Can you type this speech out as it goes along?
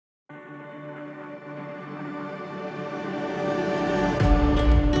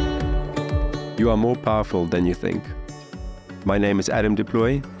You are more powerful than you think. My name is Adam Du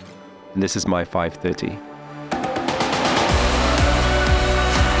Plooy, and this is my 5:30.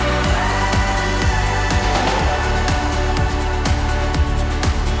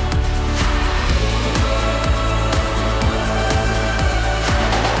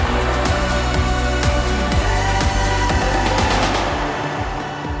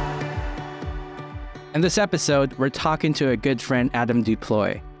 In this episode, we're talking to a good friend, Adam Du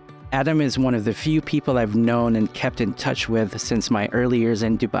Plooy. Adam is one of the few people I've known and kept in touch with since my early years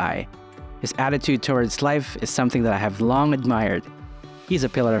in Dubai. His attitude towards life is something that I have long admired. He's a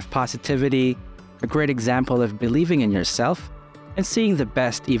pillar of positivity, a great example of believing in yourself, and seeing the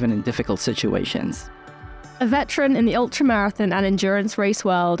best even in difficult situations. A veteran in the ultramarathon and endurance race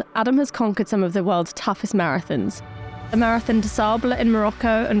world, Adam has conquered some of the world's toughest marathons. The Marathon de Sables in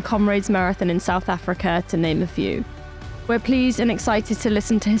Morocco and Comrades Marathon in South Africa, to name a few. We're pleased and excited to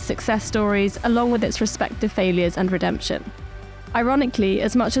listen to his success stories, along with its respective failures and redemption. Ironically,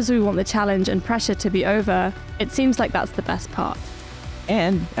 as much as we want the challenge and pressure to be over, it seems like that's the best part.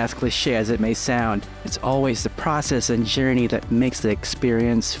 And, as cliche as it may sound, it's always the process and journey that makes the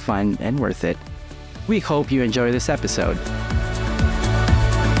experience fun and worth it. We hope you enjoy this episode.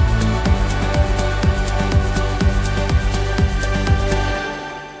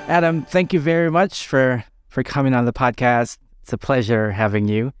 Adam, thank you very much for coming on the podcast. It's a pleasure having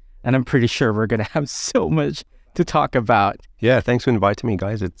you, and I'm pretty sure we're going to have so much to talk about. Yeah, thanks for inviting me,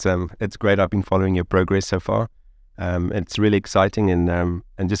 guys. It's great. I've been following your progress so far. It's really exciting, and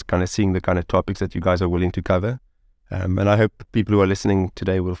just kind of seeing the kind of topics that you guys are willing to cover. And I hope people who are listening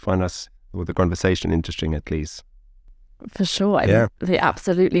today will find us, or the conversation, interesting at least. For sure. They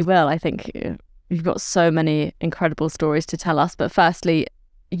absolutely will. I think you've got so many incredible stories to tell us. But firstly,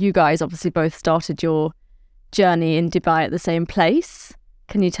 you guys obviously both started your journey in Dubai at the same place.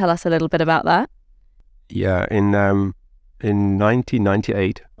 Can you tell us a little bit about that? Yeah, in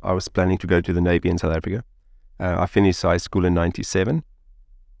 1998, I was planning to go to the Navy in South Africa. I finished high school in 97,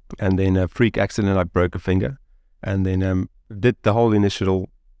 and then a freak accident, I broke a finger, and then did the whole initial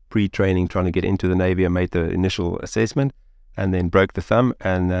pre-training trying to get into the Navy. I made the initial assessment, and then broke the thumb,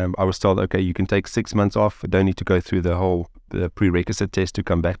 and I was told, okay, you can take 6 months off, don't need to go through the prerequisite test to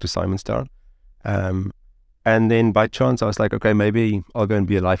come back to Simonstown. And then by chance, I was like, okay, maybe I'll go and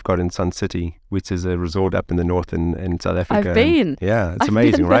be a lifeguard in Sun City, which is a resort up in the north in South Africa. I've been. Yeah, it's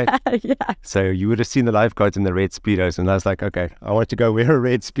amazing, right? Yeah. So you would have seen the lifeguards in the red Speedos, and I was like, okay, I want to go wear a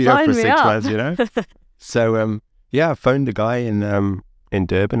red Speedo for 6 months, you know? So, I phoned the guy in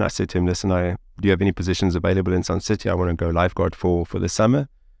Durban. I said to him, listen, do you have any positions available in Sun City? I want to go lifeguard for the summer.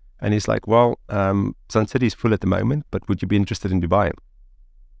 And he's like, well, Sun City's full at the moment, but would you be interested in Dubai?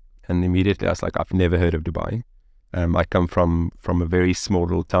 And immediately I was like, I've never heard of Dubai. I come from a very small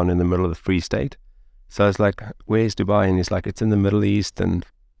little town in the middle of the Free State. So I was like, where's Dubai? And he's like, it's in the Middle East. And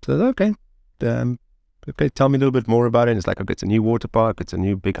so I was like, okay, tell me a little bit more about it. And it's like, okay, it's a new water park. It's a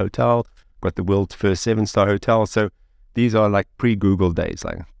new big hotel. Got the world's first 7-star hotel. So these are like pre-Google days.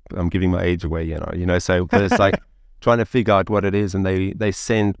 Like, I'm giving my age away, so, but it's like trying to figure out what it is. And they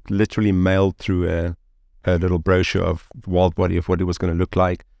sent, literally mailed through a little brochure of wild body of what it was going to look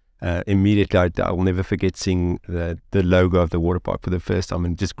like. Immediately, I will never forget seeing the logo of the water park for the first time,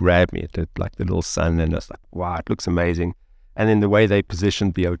 and just grabbed me. It looked like the little sun, and I was like, wow, it looks amazing. And then the way they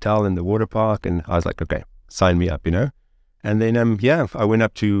positioned the hotel and the water park, and I was like, okay, sign me up, And then, I went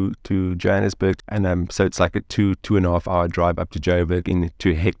up to Johannesburg, and so it's like a 2.5 hour drive up to Joburg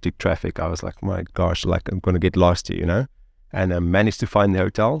into hectic traffic. I was like, my gosh, like I'm going to get lost here, And managed to find the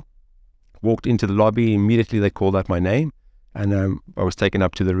hotel, walked into the lobby. Immediately they called out my name, and I was taken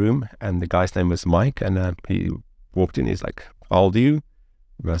up to the room, and the guy's name was Mike, and he walked in. He's like, how old are you?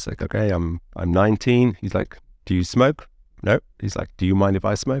 And I was like, okay, I'm 19. He's like, do you smoke? No. He's like, do you mind if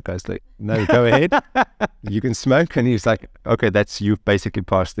I smoke? I was like, no, go ahead. You can smoke. And he's like, okay, you've basically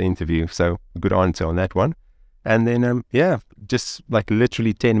passed the interview. So good answer on that one. And then, just like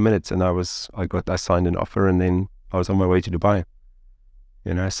literally 10 minutes, and I signed an offer, and then I was on my way to Dubai.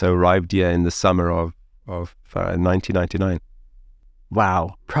 So arrived here in the summer of 1999.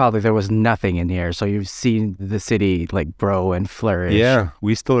 Wow. Probably there was nothing in here. So you've seen the city like grow and flourish. Yeah.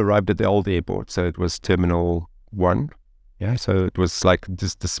 We still arrived at the old airport. So it was Terminal 1. Yeah. So it was like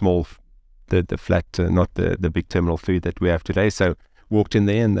just the small, the flat, not the big Terminal 3 that we have today. So walked in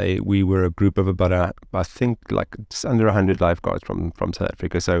there, and we were a group of about, I think like just under 100 lifeguards from South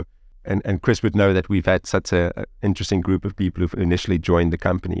Africa. So, and Chris would know that we've had such a interesting group of people who've initially joined the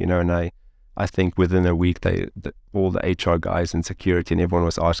company, and I think within a week, all the HR guys and security and everyone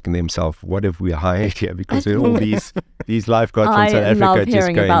was asking themselves, what have we hired here? Because all these lifeguards from South Africa I love just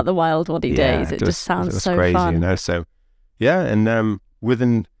hearing going, about the wild body days. It just sounds so crazy, fun. you know. So, yeah, and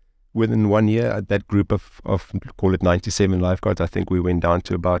within 1 year, that group of call it 97 lifeguards, I think we went down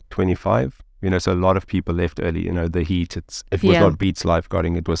to about 25. You know, so a lot of people left early. You know, the heat. It was not beach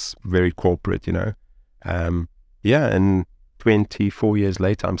lifeguarding. It was very corporate. You know, and 24 years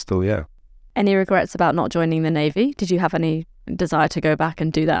later, I'm still here. Any regrets about not joining the Navy? Did you have any desire to go back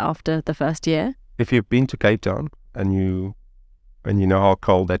and do that after the first year? If you've been to Cape Town and you know how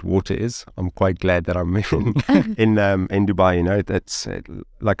cold that water is, I'm quite glad that I'm in Dubai. You know, that's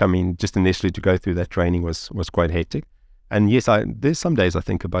just initially to go through that training was quite hectic. And yes, there's some days I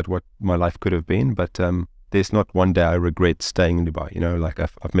think about what my life could have been, but there's not one day I regret staying in Dubai. You know, like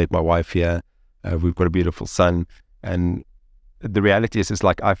I've met my wife here, we've got a beautiful son, and the reality is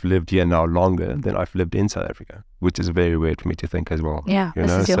like I've lived here now longer than I've lived in South Africa, which is very weird for me to think as well. Yeah,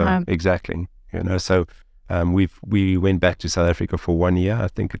 this is your home. Exactly. You know, so we went back to South Africa for 1 year. I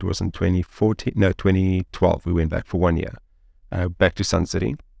think it was in 2012. We went back for 1 year, back to Sun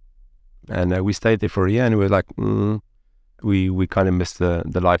City, and we stayed there for a year. And we were like, we kind of missed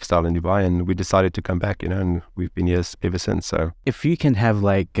the lifestyle in Dubai, and we decided to come back. You know, and we've been here ever since. So, if you can have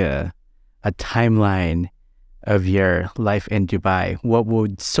like a timeline of your life in Dubai, what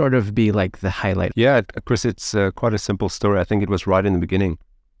would sort of be like the highlight? Yeah, Chris, it's quite a simple story. I think it was right in the beginning.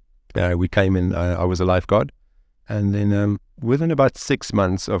 We came in, I was a lifeguard, and then within about 6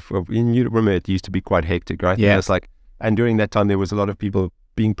 months of you remember it used to be quite hectic, right? Yeah. And during that time there was a lot of people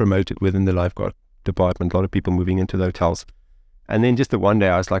being promoted within the lifeguard department, a lot of people moving into the hotels. And then just the one day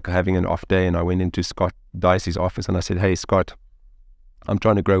I was like having an off day, and I went into Scott Dicey's office and I said, hey Scott, I'm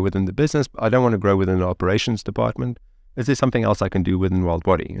trying to grow within the business. I don't want to grow within the operations department. Is there something else I can do within Wild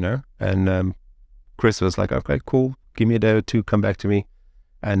Body, you know? And Chris was like, okay, cool. Give me a day or two, come back to me.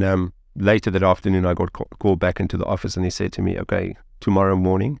 And later that afternoon, I got called back into the office, and he said to me, okay, tomorrow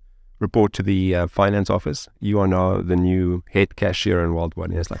morning, report to the finance office. You are now the new head cashier in Wild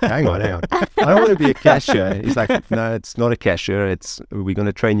Body. And it's like, hang on. I don't want to be a cashier. He's like, no, it's not a cashier. We're going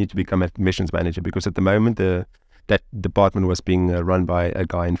to train you to become a admissions manager, because at the moment, that department was being run by a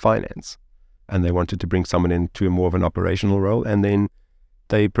guy in finance, and they wanted to bring someone into more of an operational role. And then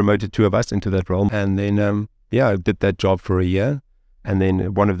they promoted 2 of us into that role. And then, I did that job for a year. And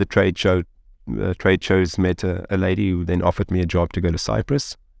then one of the trade shows met a lady who then offered me a job to go to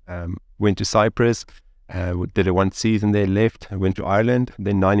Cyprus. Went to Cyprus, did a 1 season there, left. I went to Ireland.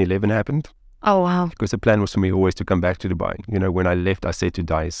 Then 9/11 happened. Oh, wow. Because the plan was for me always to come back to Dubai. You know, when I left, I said to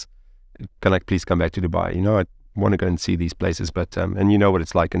Dice, can I please come back to Dubai? You know, I want to go and see these places, but and you know what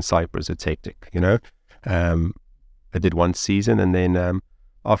it's like in Cyprus, it's hectic, you know. I did 1 season, and then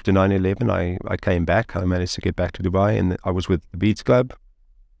after 9/11 I came back. I managed to get back to Dubai, and I was with the Beach Club.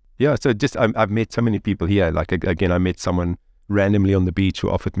 Yeah, so just I've met so many people here. Like again, I met someone randomly on the beach who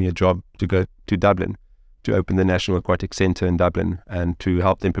offered me a job to go to Dublin to open the National Aquatic Centre in Dublin and to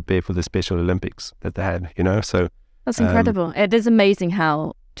help them prepare for the Special Olympics that they had, you know. So that's incredible. It is amazing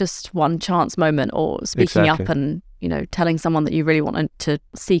how just one chance moment or speaking up and, you know, telling someone that you really wanted to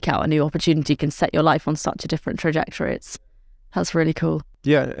seek out a new opportunity can set your life on such a different trajectory. That's really cool.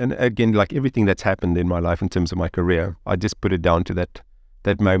 Yeah, and again, like everything that's happened in my life in terms of my career, I just put it down to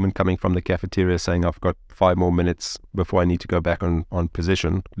that moment coming from the cafeteria saying, I've got 5 more minutes before I need to go back on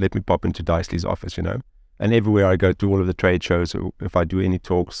position. Let me pop into Dicey's office, you know. And everywhere I go to all of the trade shows, or if I do any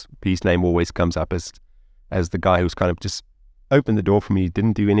talks, his name always comes up as the guy who's kind of just opened the door for me. He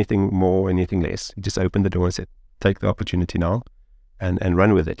didn't do anything more, anything less. He just opened the door and said, take the opportunity now and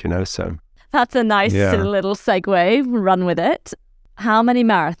run with it, you know. So that's a nice little segue. Run with it. How many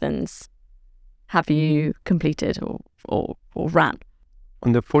marathons have you completed or ran?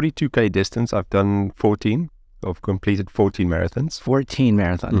 On the 42K distance, I've done 14. I've completed 14 marathons. 14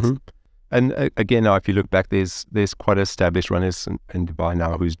 marathons. Mm-hmm. And again, now if you look back, there's quite established runners in Dubai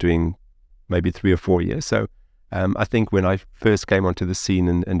now who's doing maybe 3 or 4 years. So I think when I first came onto the scene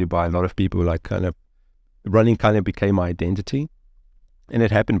in Dubai, a lot of people like kind of running kind of became my identity. And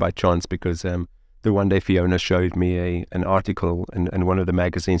it happened by chance because the one day Fiona showed me an article in one of the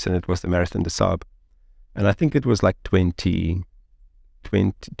magazines, and it was the Marathon des Sables. And I think it was like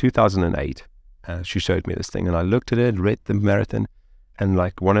 2008. She showed me this thing, and I looked at it, read the marathon, and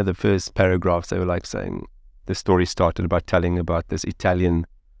like one of the first paragraphs, they were like saying, the story started about telling about this Italian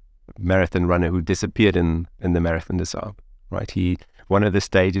marathon runner who disappeared in the Marathon des Sables, right? One of the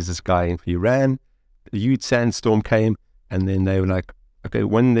stages, this guy, he ran, a huge sandstorm came, and then they were like, okay,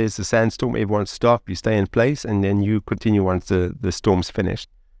 when there's a sandstorm, everyone stop, you stay in place, and then you continue once the storm's finished.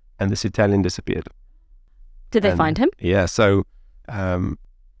 and this Italian disappeared. Did they find him? Yeah, so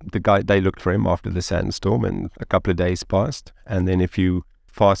the guy, they looked for him after the sandstorm, and a couple of days passed, and then if you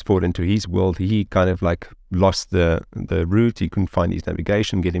fast forward into his world, he kind of like lost the route. He couldn't find his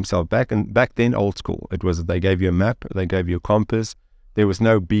navigation, get himself back. And back then, old school, it was they gave you a map, they gave you a compass. There was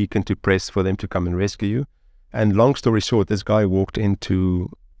no beacon to press for them to come and rescue you. And long story short, this guy walked into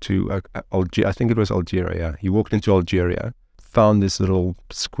Algeria. I think it was Algeria. He walked into Algeria, found this little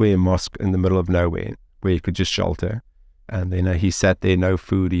square mosque in the middle of nowhere where he could just shelter. And then he sat there, no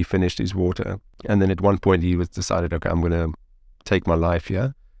food. He finished his water. And then at one point he was decided, okay, I'm going to take my life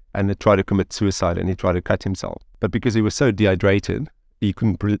here. And he tried to commit suicide, and he tried to cut himself. But because he was so dehydrated, he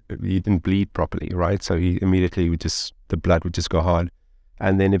didn't bleed properly, right? So he immediately the blood would just go hard.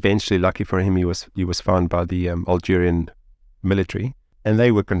 And then eventually, lucky for him, he was found by the Algerian military. And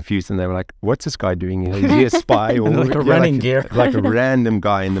they were confused, and they were like, what's this guy doing here? Is he a spy? Or like a running gear. Like a random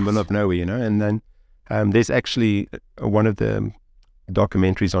guy in the middle of nowhere, And then there's actually one of the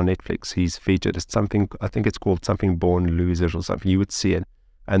documentaries on Netflix. He's featured as something, I think it's called Something Born Losers or something. You would see it.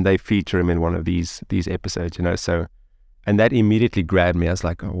 And they feature him in one of these episodes, So, and that immediately grabbed me. I was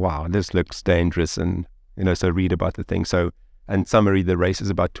like, oh, wow, this looks dangerous. And, so read about the thing. So, in summary, the race is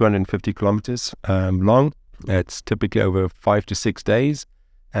about 250 kilometers long. It's typically over 5 to 6 days.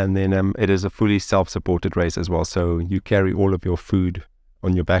 And then it is a fully self-supported race as well. So you carry all of your food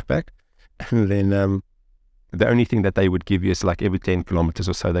on your backpack. And then the only thing that they would give you is like every 10 kilometers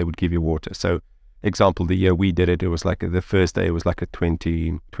or so, they would give you water. So, example, the year we did it, it was like the first day, it was like a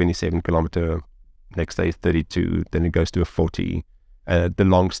 27 kilometer. Next day is 32. Then it goes to a 40. The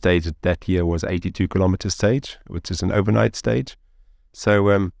long stage that year was 82 kilometer stage, which is an overnight stage.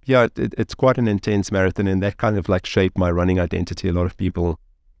 So, it's quite an intense marathon, and that kind of like shaped my running identity. A lot of people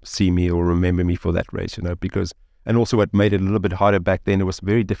see me or remember me for that race, because, and also what made it a little bit harder back then, it was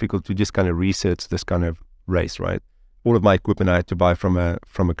very difficult to just kind of research this kind of race, right? All of my equipment I had to buy from a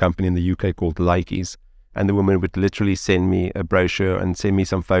company in the UK called Likey's, and the woman would literally send me a brochure and send me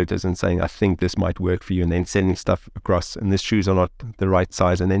some photos and saying, I think this might work for you, and then sending stuff across, and the shoes are not the right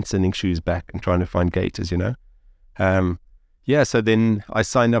size, and then sending shoes back and trying to find gaiters, so then I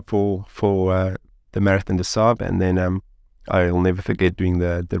signed up for the Marathon des Sables, and then I'll never forget doing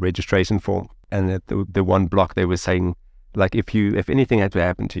the registration form, and at the one block they were saying, like, if anything had to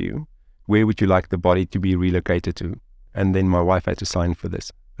happen to you, where would you like the body to be relocated to? And then my wife had to sign for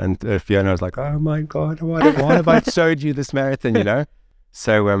this. And Fiona was like, oh my God, why have I showed you this marathon,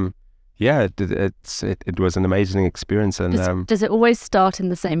 So, it was an amazing experience. And does it always start in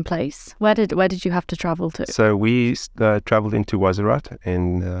the same place? Where did you have to travel to? So we traveled into Wazirat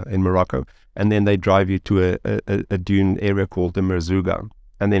in Morocco, and then they drive you to a dune area called the Merzouga.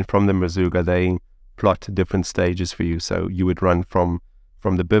 And then from the Merzouga, they plot different stages for you. So you would run from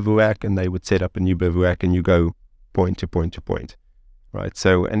the bivouac, and they would set up a new bivouac, and you go point to point to point. Right.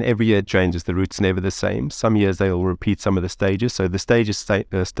 So, and every year it changes. The route's never the same. Some years they'll repeat some of the stages. So the stages stay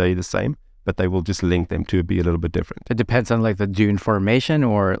the same, but they will just link them to be a little bit different. It depends on like the dune formation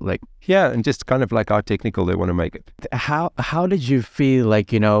or like... Yeah, and just kind of like how technical they want to make it. How did you feel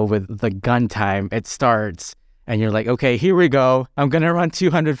like, with the gun time, it starts and you're like, okay, here we go. I'm going to run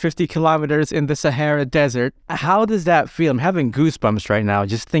 250 kilometers in the Sahara desert. How does that feel? I'm having goosebumps right now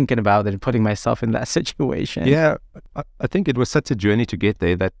just thinking about it and putting myself in that situation. Yeah, I think it was such a journey to get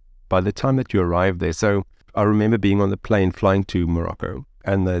there that by the time that you arrive there, so I remember being on the plane flying to Morocco,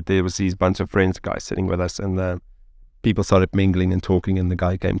 and there was these bunch of friends, guys sitting with us, and people started mingling and talking, and the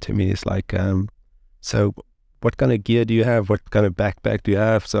guy came to me. It's like, so what kind of gear do you have? What kind of backpack do you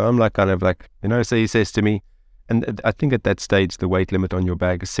have? So I'm like, kind of like, so he says to me, and I think at that stage, the weight limit on your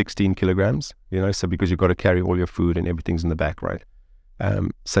bag is 16 kilograms, so because you've got to carry all your food and everything's in the back, right?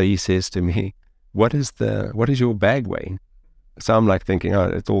 So he says to me, what is your bag weigh? So I'm like thinking, oh,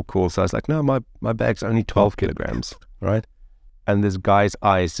 it's all cool. So I was like, no, my bag's only 12 kilograms, right? And this guy's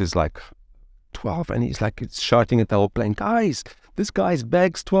eyes is like 12, and he's like shouting at the whole plane, guys, this guy's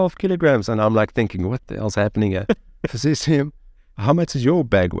bag's 12 kilograms. And I'm like thinking, what the hell's happening here? I says to him, how much is your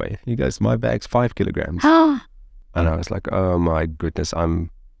bag weigh? He goes, my bag's 5 kilograms. And I was like, oh my goodness, then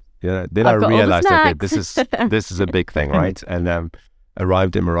I realized, okay, this is a big thing, right? And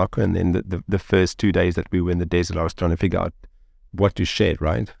arrived in Morocco, and then the first 2 days that we were in the desert, I was trying to figure out what to shed,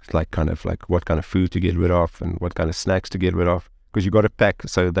 right? It's like kind of like what kind of food to get rid of and what kind of snacks to get rid of, because you got to pack.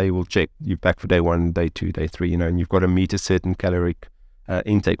 So they will check you pack for day 1, day 2, day 3, and you've got to meet a certain caloric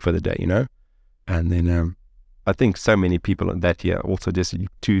intake for the day, And then I think so many people that year also just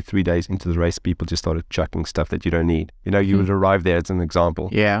 2-3 days into the race, people just started chucking stuff that you don't need. You would arrive there as an example.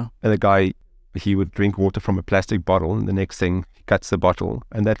 Yeah. And the guy, he would drink water from a plastic bottle, and the next thing he cuts the bottle,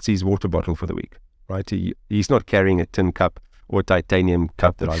 and that's his water bottle for the week, right? He's not carrying a tin cup or titanium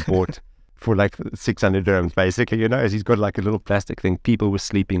cup that I bought for like 600 dirhams, basically, he's got like a little plastic thing. People were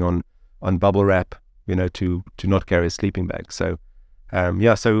sleeping on bubble wrap, to not carry a sleeping bag. So,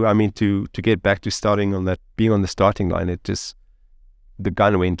 so I mean, to get back to starting on that, being on the starting line, the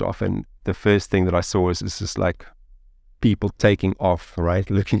gun went off, and the first thing that I saw is just like people taking off, right?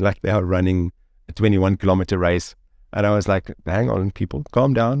 Looking like they are running a 21-kilometer race. And I was like, hang on, people,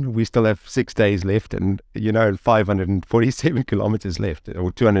 calm down. We still have 6 days left and, 547 kilometers left,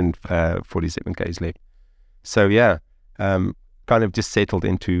 or 247 Ks left. So, kind of just settled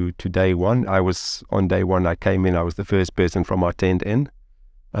into day one. On day one, I came in, I was the first person from our tent in.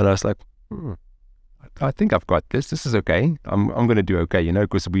 And I was like, I think I've got this. This is okay. I'm going to do okay,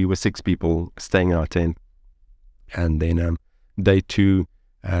 because we were 6 people staying in our tent. And then day 2,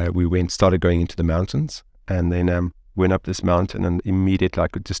 we started going into the mountains, and then went up this mountain, and immediately I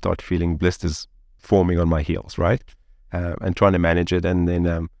could just start feeling blisters forming on my heels, right? And trying to manage it. And then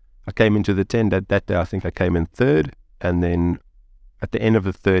I came into the tent that day. I think I came in third, and then at the end of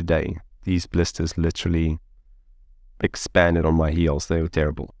the third day, these blisters literally expanded on my heels. They were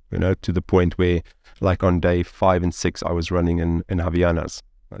terrible, to the point where, like on day 5 and 6, I was running in Havaianas.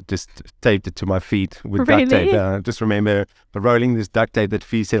 I just taped it to my feet with duct tape. I just remember rolling this duct tape that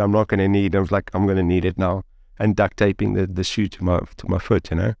Fee said I'm not going to need. I was like, I'm going to need it now, and duct taping the shoe to my foot.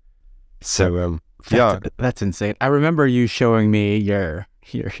 So that's insane. I remember you showing me your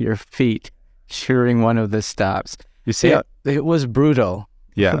feet during one of the stops. You see, it was brutal.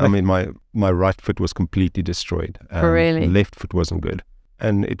 Yeah, I mean, my right foot was completely destroyed. Really? Left foot wasn't good,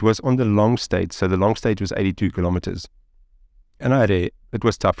 and it was on the long stage. So the long stage was 82 kilometers. And it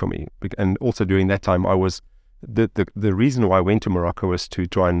was tough for me. And also during that time, I was, the reason why I went to Morocco was to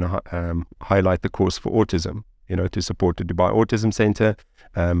try and highlight the cause for autism, to support the Dubai Autism Center.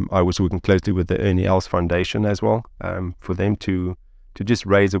 I was working closely with the Ernie Els Foundation as well, for them to just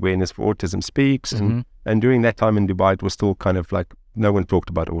raise awareness for Autism Speaks. Mm-hmm. And during that time in Dubai, it was still kind of like, no one talked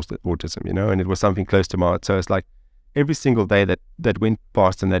about autism, and it was something close to my heart. So it's like every single day that went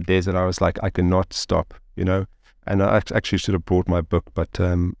past in that desert, I was like, I cannot stop, And I actually should have brought my book, but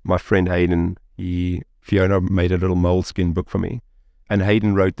my friend Hayden, Fiona made a little moleskin book for me. And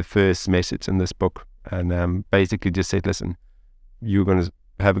Hayden wrote the first message in this book, and basically just said, listen, you're going to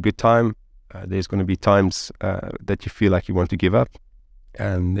have a good time. There's going to be times that you feel like you want to give up.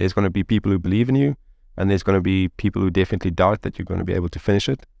 And there's going to be people who believe in you. And there's going to be people who definitely doubt that you're going to be able to finish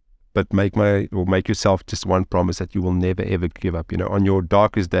it. But make yourself just one promise that you will never, ever give up. On your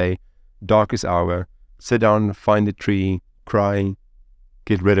darkest day, darkest hour, sit down, find a tree, cry,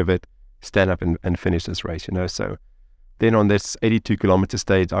 get rid of it, stand up and finish this race, So then on this 82-kilometer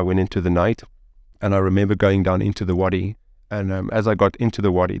stage, I went into the night, and I remember going down into the wadi. And as I got into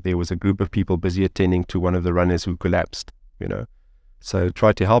the wadi, there was a group of people busy attending to one of the runners who collapsed, So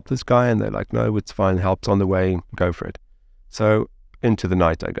tried to help this guy, and they're like, no, it's fine, help's on the way, go for it. So into the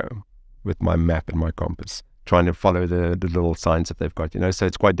night I go with my map and my compass, trying to follow the little signs that they've got, So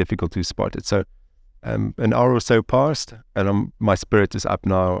it's quite difficult to spot it. So an hour or so passed, and my spirit is up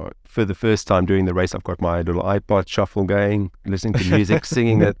now. For the first time during the race, I've got my little iPod shuffle going, listening to music,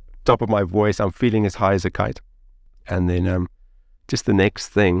 singing at the top of my voice. I'm feeling as high as a kite. And then just the next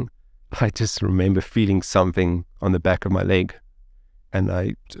thing, I just remember feeling something on the back of my leg. And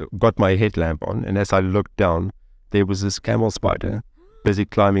I got my headlamp on, and as I looked down, there was this camel spider busy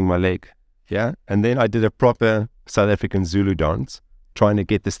climbing my leg. Yeah. And then I did a proper South African Zulu dance, trying to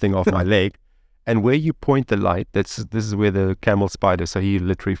get this thing off my leg. And where you point the light, this is where the camel spider, so he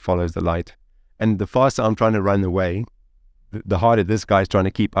literally follows the light. And the faster I'm trying to run away, the harder this guy's trying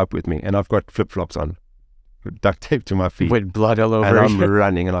to keep up with me. And I've got flip-flops on, duct tape to my feet. With blood all over. And I'm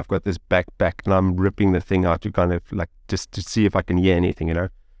running, and I've got this backpack, and I'm ripping the thing out to kind of like just to see if I can hear anything,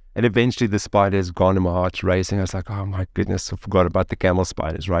 And eventually the spider is gone, and my heart's racing. I was like, oh my goodness, I forgot about the camel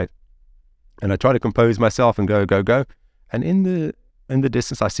spiders, right? And I try to compose myself and go. And in the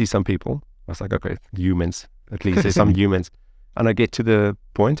distance, I see some people. I was like, okay, humans. At least there's some humans. And I get to the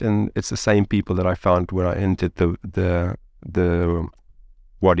point, and it's the same people that I found when I entered the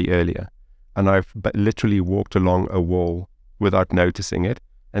wadi earlier. And I've literally walked along a wall without noticing it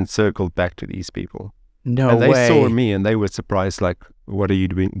and circled back to these people. No way. And they saw way. me, and they were surprised, like, what are you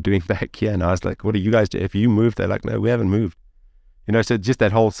doing back here? And I was like, what are you guys doing? If you moved, they're like, no, we haven't moved. So just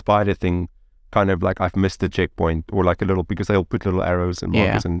that whole spider thing, kind of like I've missed the checkpoint, or like a little, because they'll put little arrows and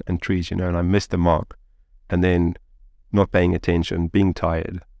markers and trees, and I missed the mark, and then not paying attention, being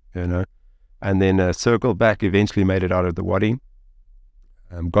tired, and then circled back, eventually made it out of the wadi.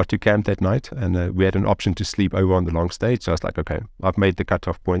 Got to camp that night, and we had an option to sleep over on the long stage. So I was like, okay, I've made the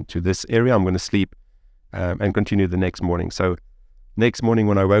cutoff point to this area. I'm going to sleep and continue the next morning. So next morning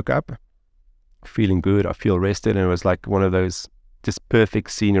when I woke up, feeling good, I feel rested, and it was like one of those just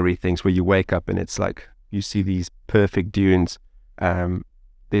perfect scenery things where you wake up and it's like you see these perfect dunes.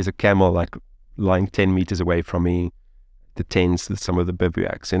 There's a camel like lying 10 meters away from me, the tents, some of the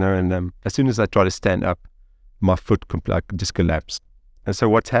bivouacs, and as soon as I try to stand up, my foot just collapsed. And so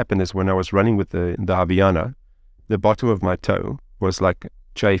what's happened is when I was running with the Haviana, the bottom of my toe was like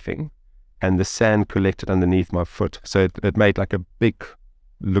chafing and the sand collected underneath my foot. So it made like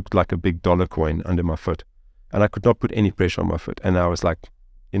looked like a big dollar coin under my foot. And I could not put any pressure on my foot. And I was like,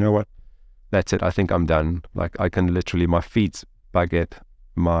 you know what? That's it. I think I'm done. Like I can literally, my feet's baguette,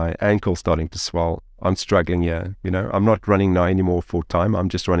 my ankle's starting to swell. I'm struggling here. I'm not running now anymore full time. I'm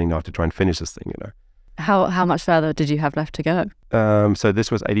just running now to try and finish this thing, How much further did you have left to go? So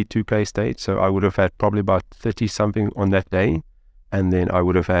this was 82K stage. So I would have had probably about 30 something on that day. And then I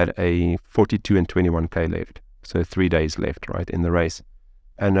would have had a 42 and 21K left. So 3 days left, right, in the race.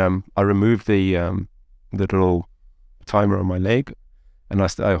 And I removed the little timer on my leg, and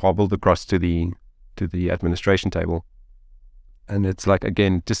I hobbled across to the administration table. And it's like,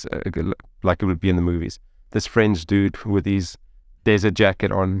 again, just like it would be in the movies. This French dude with his desert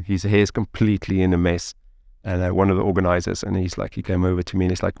jacket on, his hair's completely in a mess. And one of the organizers, and he came over to me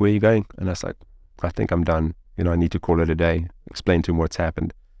and he's like, where are you going? And I was like, I think I'm done. I need to call it a day, explain to him what's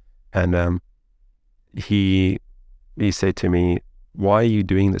happened. And he said to me, why are you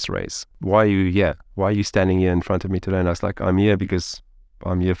doing this race? Why are you here? Why are you standing here in front of me today? And I was like, I'm here because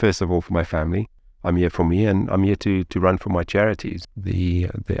I'm here, first of all, for my family. I'm here for me, and I'm here to run for my charities, the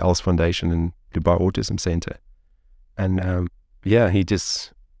ELS Foundation and Dubai Autism Center. And he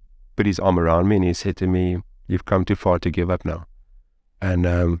just put his arm around me and he said to me, you've come too far to give up now.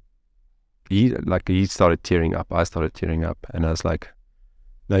 And he started tearing up. I started tearing up, and I was like,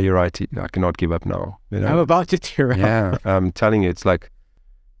 no, you're right. I cannot give up now. I'm about to tear up. Yeah, I'm telling you, it's like,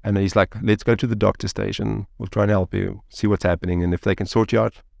 and he's like, let's go to the doctor station. We'll try and help you, see what's happening. And if they can sort you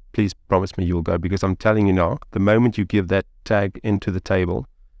out, please promise me you'll go. Because I'm telling you now, the moment you give that tag into the table,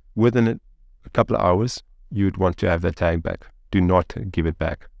 within a couple of hours, you'd want to have that tag back. Do not give it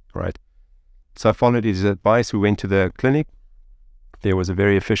back, right? So I followed his advice. We went to the clinic. There was a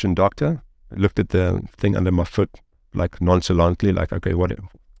very efficient doctor. I looked at the thing under my foot, like nonchalantly, like, okay,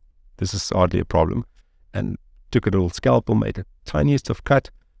 this is hardly a problem. And took a little scalpel, made the tiniest of cut,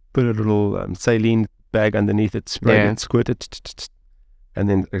 put a little saline bag underneath it, sprayed and squirted, and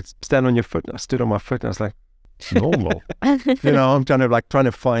then stand on your foot. And I stood on my foot and I was like, normal. I'm trying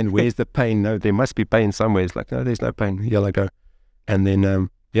to find where's the pain. No, there must be pain somewhere. It's like, no, there's no pain. Here I go. And then,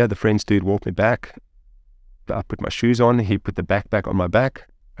 the French dude walked me back. I put my shoes on. He put the backpack on my back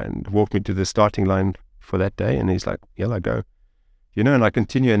and walked me to the starting line for that day. And he's like, here I go. And I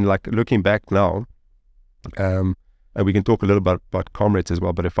continue, and like looking back now, and we can talk a little about Comrades as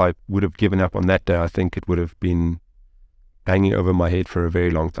well, but if I would have given up on that day, I think it would have been hanging over my head for a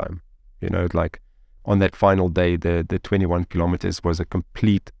very long time. Like on that final day, the 21 kilometers was a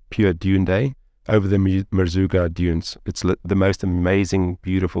complete pure dune day over the Merzouga dunes. It's the most amazing,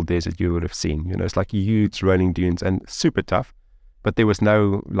 beautiful desert you would have seen. It's like huge rolling dunes and super tough, but there was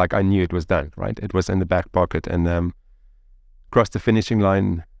no, like, I knew it was done, right? It was in the back pocket, and crossed the finishing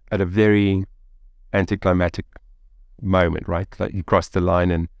line at a very anticlimactic moment, right? Like you cross the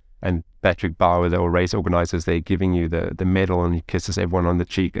line, and Patrick Bauer, the race organizers, they're giving you the medal, and he kisses everyone on the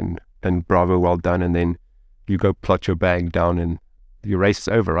cheek and bravo, well done. And then you go plot your bag down and your race is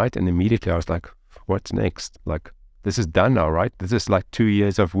over, right? And immediately I was like, what's next? Like, this is done now, right? This is like 2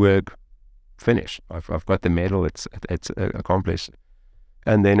 years of work finished. I've got the medal. It's accomplished.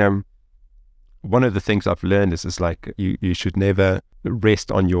 And then one of the things I've learned is like you should never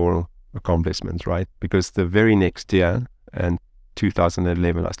rest on your accomplishments, right? Because the very next year, and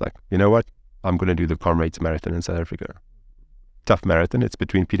 2011, I was like, you know what? I'm going to do the Comrades Marathon in South Africa. Tough marathon. It's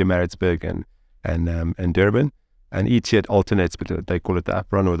between Pietermaritzburg and Durban. And each year it alternates, but they call it the up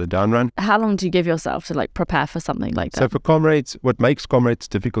run or the down run. How long do you give yourself to like prepare for something like that? So for Comrades, what makes Comrades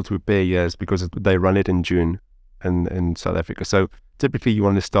difficult to prepare here is because they run it in June in South Africa. So typically you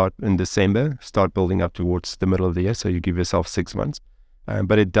want to start in December, start building up towards the middle of the year. So you give yourself 6 months.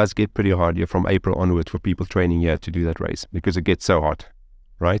 But it does get pretty hard here from April onwards for people training here to do that race because it gets so hot,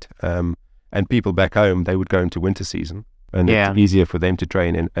 right? And people back home, they would go into winter season, and it's easier for them to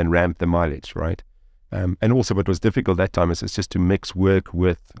train and ramp the mileage, right? And also what was difficult that time is it's just to mix work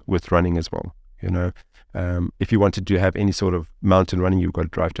with running as well. If you wanted to have any sort of mountain running, you've got to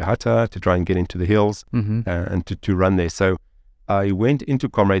drive to Hatta to try and get into the hills and to run there. So I went into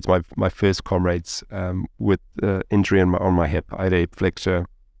Comrades, my first Comrades, with injury on my hip. I had a flexor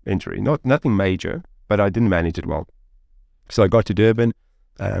injury, nothing major, but I didn't manage it well. So I got to Durban,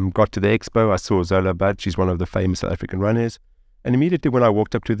 got to the expo. I saw Zola Budd. She's one of the famous South African runners. And immediately when I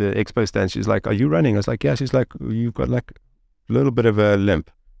walked up to the expo stand, she's like, "Are you running?" I was like, "Yeah." She's like, "You've got like a little bit of a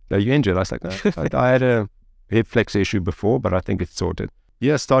limp. Are you injured?" I was like, "No, I had a hip flexor issue before, but I think it's sorted."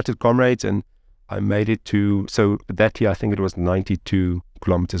 Yeah, started Comrades, and I made it to, so that year I think it was 92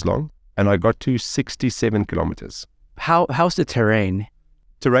 kilometers long, and I got to 67 kilometers. How's the terrain?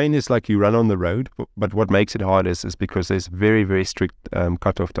 Terrain is like you run on the road, but what makes it hard is because there's very, very strict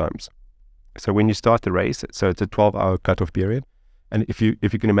cutoff times. So when you start the race, so it's a 12-hour cutoff period, and if you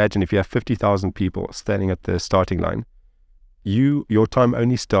can imagine, if you have 50,000 people standing at the starting line, your time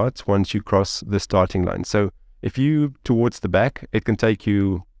only starts once you cross the starting line. So if you towards the back, it can take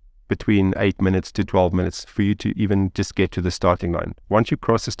you between 8 minutes to 12 minutes for you to even just get to the starting line. Once you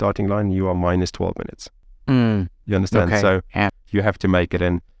cross the starting line, you are minus 12 minutes. You understand? Okay. So you have to make it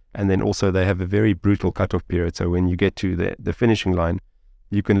in. And then also they have a very brutal cutoff period. So when you get to the finishing line,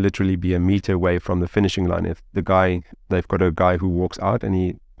 you can literally be a meter away from the finishing line. If they've got a guy who walks out and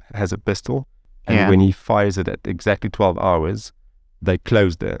he has a pistol, and when he fires it at exactly 12 hours, they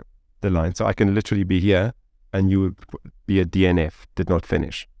close the line. So I can literally be here and you would be a DNF, did not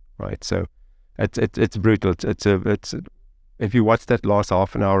finish. Right, so it's brutal. It's if you watch that last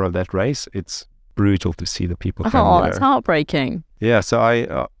half an hour of that race, it's brutal to see the people come. Oh, that's heartbreaking. Yeah, so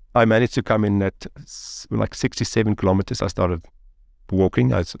I managed to come in at like 67 kilometers. I started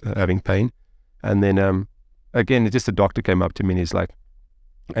walking. I was having pain, and then again, just a doctor came up to me and he's like,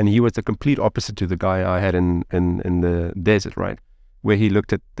 and he was the complete opposite to the guy I had in the desert, right, where he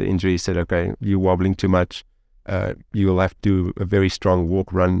looked at the injury. He said, "Okay, you're wobbling too much. You will have to do a very strong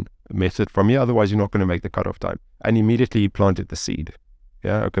walk-run method from here, otherwise you're not going to make the cutoff time." And immediately he planted the seed.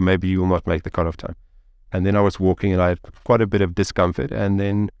 Yeah, okay, maybe you will not make the cutoff time. And then I was walking and I had quite a bit of discomfort. And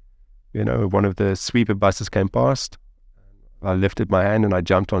then, one of the sweeper buses came past. I lifted my hand and I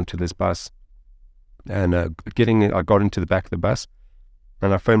jumped onto this bus. And I got into the back of the bus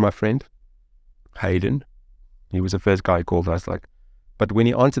and I phoned my friend, Hayden. He was the first guy I called. I was like, but when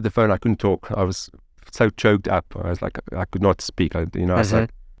he answered the phone, I couldn't talk. I was so choked up. I was like, I could not speak. I was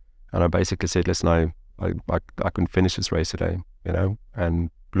like, and I basically said, "Listen, I couldn't finish this race today, and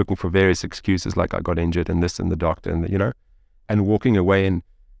looking for various excuses, like I got injured and this and the doctor and and walking away. And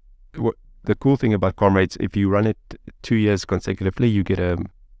the cool thing about Comrades, if you run it 2 years consecutively, you get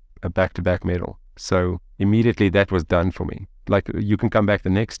a back-to-back medal. So immediately that was done for me. Like you can come back the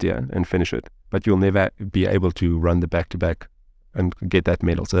next year and finish it, but you'll never be able to run the back-to-back and get that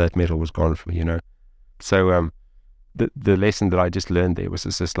medal. So that medal was gone for me, So the lesson that I just learned there was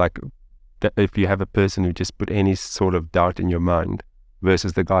just like, that if you have a person who just put any sort of doubt in your mind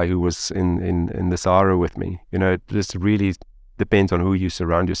versus the guy who was in the Sahara with me, it just really depends on who you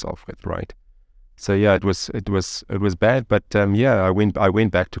surround yourself with, right? So yeah, it was bad, but I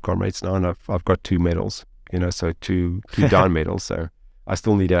went back to Comrades now, and I've got 2 medals, so two down medals. So I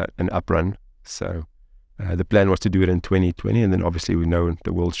still need an up run. So the plan was to do it in 2020, and then obviously we know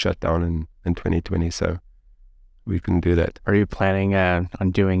the world shut down in 2020, so we couldn't do that. Are you planning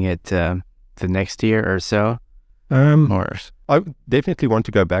on doing it the next year or so? Or I definitely want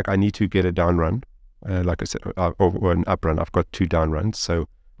to go back. I need to get a down run, like I said, or an up run. I've got 2 down runs, so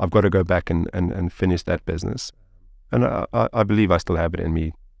I've got to go back and finish that business. And I believe I still have it in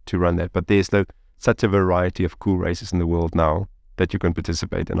me to run that. But there's such a variety of cool races in the world now that you can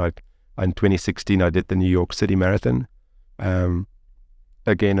participate in. In 2016, I did the New York City Marathon.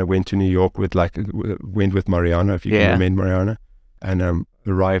 Again, I went to New York went with Mariana, if you can remember Mariana, and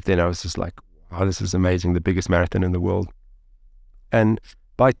arrived there and I was just like, wow, this is amazing, the biggest marathon in the world. And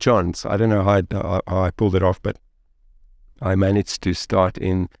by chance, I don't know how I pulled it off, but I managed to start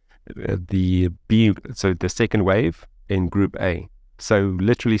in the second wave in Group A. So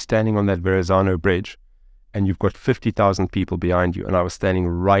literally standing on that Verrazano Bridge, and you've got 50,000 people behind you, and I was standing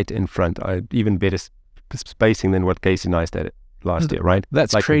right in front. I even better spacing than what Casey Neistat did last year, right?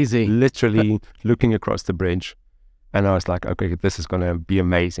 That's like crazy. Literally looking across the bridge, and I was like, okay, this is going to be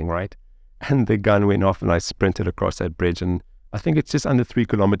amazing, right? And the gun went off, and I sprinted across that bridge, and I think it's just under 3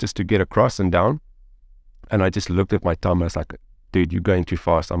 kilometers to get across and down. And I just looked at my time. I was like, dude, you're going too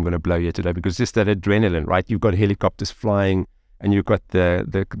fast. I'm going to blow you today, because just that adrenaline, right? You've got helicopters flying, and you've got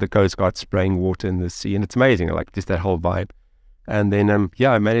the Coast Guard spraying water in the sea, and it's amazing, like just that whole vibe. And then,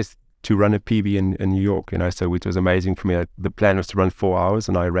 I managed to run a PB in New York, so which was amazing for me. The plan was to run 4 hours,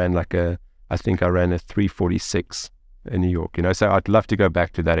 and I ran I ran a 3:46 in New York, so I'd love to go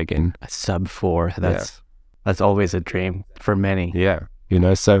back to that again. A sub 4, that's That's always a dream for many. Yeah,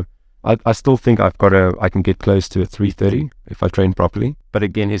 so I still think I can get close to a 3:30 if I train properly. But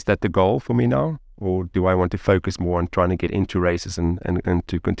again, is that the goal for me now? Or do I want to focus more on trying to get into races and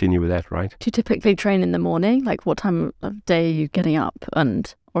to continue with that, right? Do you typically train in the morning? Like what time of day are you getting up?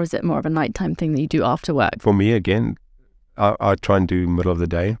 Or is it more of a nighttime thing that you do after work? For me, again, I try and do middle of the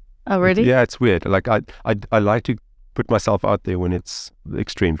day. Oh, really? It's weird. Like I like to put myself out there when it's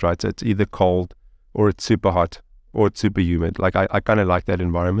extremes, right? So it's either cold or it's super hot or it's super humid. Like I kind of like that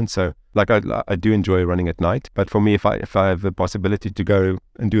environment. So like I do enjoy running at night. But for me, if I have the possibility to go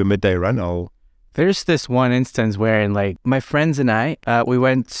and do a midday run, There's this one instance where like my friends and I, we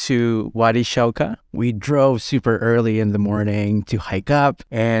went to Wadi Shauka. We drove super early in the morning to hike up.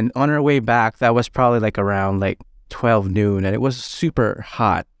 And on our way back, that was probably like around like 12 noon and it was super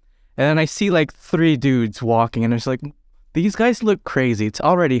hot. And then I see like 3 dudes walking and I was like, these guys look crazy. It's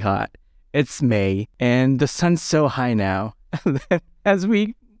already hot. It's May and the sun's so high now. And then as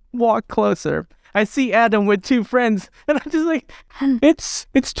we walk closer, I see Adam with 2 friends and I'm just like,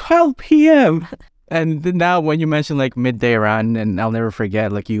 it's 12 p.m. And now when you mention like midday run, and I'll never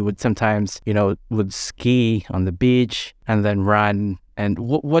forget, like you would sometimes, would ski on the beach and then run. And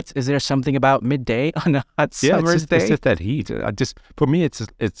is there something about midday on a hot summer's day? It's just that heat. For me, it's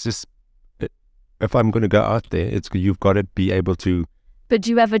just if I'm going to go out there, you've got to be able to. But do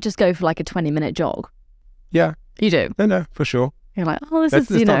you ever just go for like a 20-minute jog? Yeah. You do? No, for sure. You're like, oh, this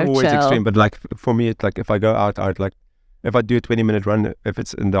That's is, not always chill. extreme, but like for me, it's like if I go out, if I do a 20-minute run, if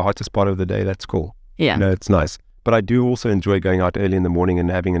it's in the hottest part of the day, that's cool. Yeah. It's nice. But I do also enjoy going out early in the morning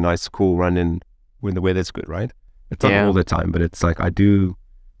and having a nice cool run in when the weather's good, right? It's not all the time, but it's like I do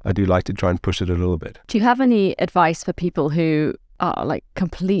like to try and push it a little bit. Do you have any advice for people who are like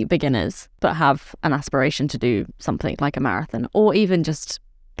complete beginners but have an aspiration to do something like a marathon or even just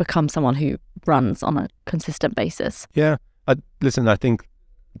become someone who runs on a consistent basis? Yeah. Listen, I think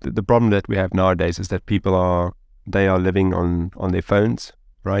the problem that we have nowadays is that people are living on their phones,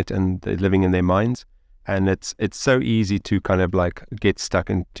 right? And they're living in their minds. And it's so easy to kind of like get stuck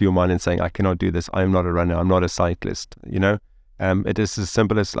into your mind and saying, I cannot do this. I'm not a runner. I'm not a cyclist, It is as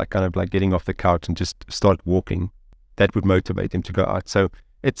simple as like kind of like getting off the couch and just start walking. That would motivate them to go out. So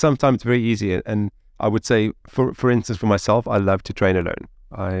it's sometimes very easy. And I would say, for instance, for myself, I love to train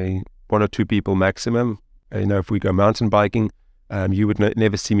alone. 1 or 2 people maximum. If we go mountain biking, you would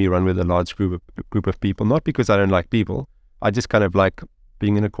never see me run with a large group of people. Not because I don't like people. I just kind of like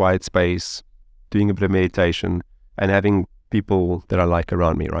being in a quiet space, doing a bit of meditation, and having people that I like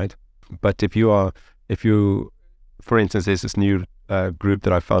around me, right? But if you, for instance, there's this new group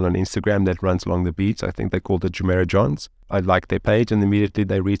that I found on Instagram that runs along the beach. I think they're called the Jumeirah Johns. I liked their page, and immediately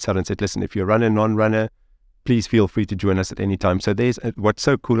they reached out and said, listen, if you're a runner, non-runner, please feel free to join us at any time. So there's what's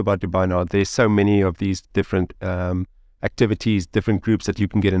so cool about Dubai now. There's so many of these different activities, different groups that you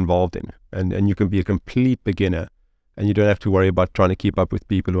can get involved in, and you can be a complete beginner, and you don't have to worry about trying to keep up with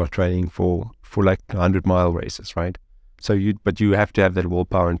people who are training for like 100-mile races, right? So you have to have that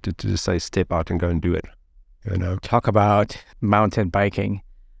willpower and to just say step out and go and do it. Talk about mountain biking.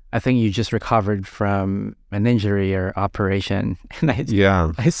 I think you just recovered from an injury or operation. And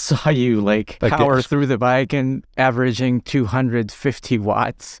I saw you like power through the bike and averaging 250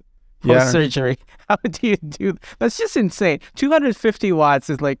 watts post-surgery. How do you do? That's just insane. 250 watts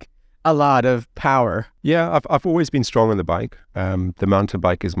is like a lot of power. Yeah, I've always been strong on the bike. The mountain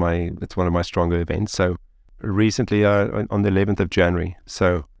bike it's one of my stronger events. So recently on the 11th of January,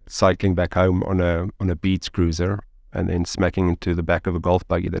 so cycling back home on a beach cruiser, and then smacking into the back of a golf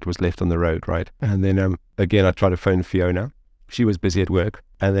buggy that was left on the road, right? And then again, I tried to phone Fiona. She was busy at work.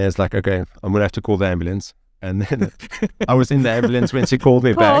 And then it's like, okay, I'm going to have to call the ambulance. And then I was in the ambulance when she called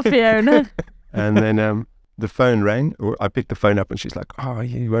me back. Poor Fiona. And then the phone rang. I picked the phone up and she's like, oh,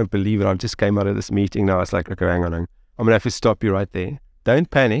 you won't believe it. I just came out of this meeting now. I was like, okay, hang on. I'm going to have to stop you right there. Don't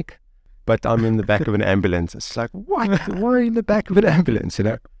panic, but I'm in the back of an ambulance. It's like, what? Why are you in the back of an ambulance,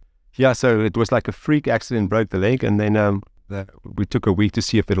 Yeah, so it was like a freak accident, broke the leg, and then we took a week to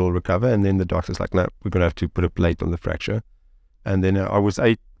see if it'll recover, and then the doctor's like, no, we're going to have to put a plate on the fracture. And then I was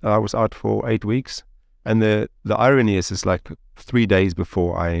out for 8 weeks, and the irony is like 3 days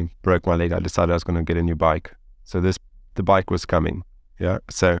before I broke my leg, I decided I was going to get a new bike. So the bike was coming, yeah.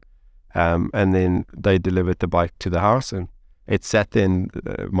 So and then they delivered the bike to the house, and it sat there, and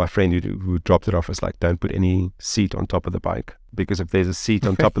my friend who dropped it off was like, don't put any seat on top of the bike, because if there's a seat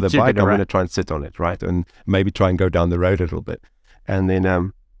on top of the bike, I'm going to try and sit on it, right? And maybe try and go down the road a little bit. And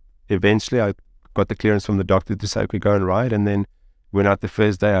then eventually I got the clearance from the doctor to say, okay, go and ride. And then went out the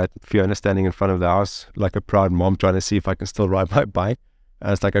first day. I had Fiona standing in front of the house like a proud mom trying to see if I can still ride my bike.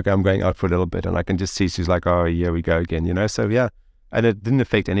 And it's like, okay, I'm going out for a little bit, and I can just see she's like, oh, here we go again, you know. So yeah, and it didn't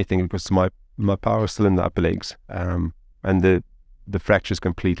affect anything because my power is still in the upper legs, and the fracture is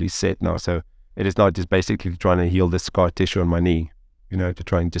completely set now. So it is not just basically trying to heal the scar tissue on my knee, you know, to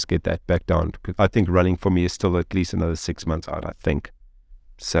try and just get that back down. Because I think running for me is still at least another 6 months out, I think.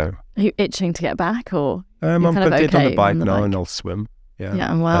 So are you itching to get back, or I'm content on the bike now, and I'll swim.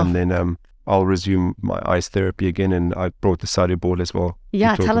 Yeah, well, and then I'll resume my ice therapy again, and I brought the Sadhu Board as well.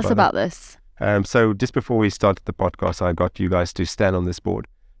 Yeah, tell us about this. So just before we started the podcast, I got you guys to stand on this board.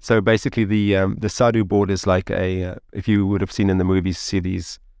 So basically, the Sadhu Board is like if you would have seen in the movies, see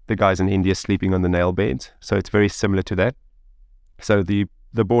the guys in India sleeping on the nail beds. So it's very similar to that. So the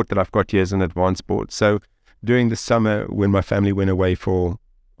board that I've got here is an advanced board. So during the summer, when my family went away for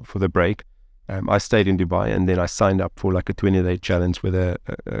the break, I stayed in Dubai, and then I signed up for like a 20-day challenge with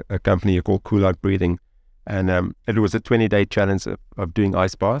a company called Cool Out Breathing. And it was a 20-day challenge of doing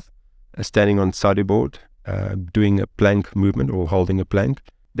ice bath, standing on Sadhu Board, doing a plank movement or holding a plank.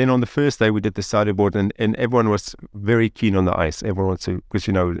 Then on the first day, we did the Sadhu Board, and everyone was very keen on the ice. Everyone wants to, because,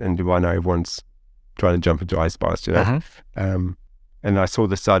 you know, in Dubai now, everyone's trying to jump into ice baths, you know. And I saw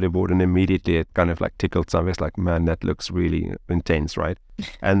the Sadhu Board, and immediately it kind of like tickled something. It's like, man, that looks really intense, right?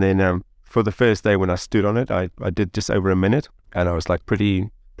 And then for the first day when I stood on it, I did just over a minute, and I was like pretty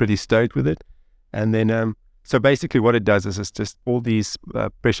stoked with it. And then so basically what it does is it's just all these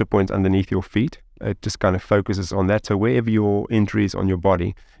pressure points underneath your feet. It just kind of focuses on that. So wherever your injury is on your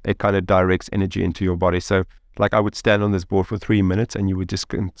body, it kind of directs energy into your body. So like I would stand on this board for 3 minutes, and you would just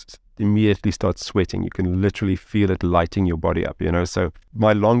immediately start sweating. You can literally feel it lighting your body up, you know. So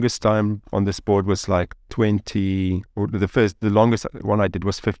my longest time on this board was like 20, or the longest one I did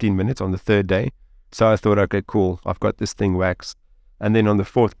was 15 minutes on the third day. So I thought, okay, cool, I've got this thing waxed. And then on the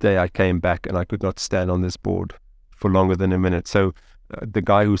fourth day, I came back, and I could not stand on this board for longer than a minute. So the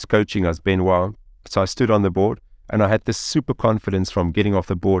guy who's coaching us, Benoit, so I stood on the board, and I had this super confidence from getting off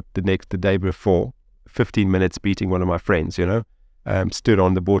the board the day before, 15 minutes beating one of my friends, you know. Stood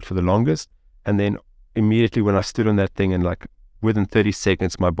on the board for the longest, and then immediately when I stood on that thing, and like within 30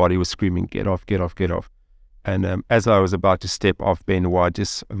 seconds my body was screaming, get off, get off, get off. And as I was about to step off,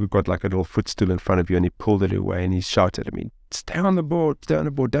 Benoit we've got like a little footstool in front of you, and he pulled it away, and he shouted at me, stay on the board,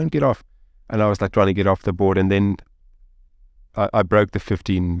 don't get off. And I was like trying to get off the board, and then I broke the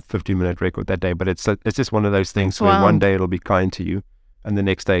 15-minute record that day. But it's just one of those things where one day it'll be kind to you, and the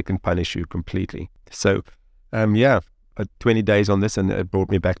next day it can punish you completely. So 20 days on this, and it brought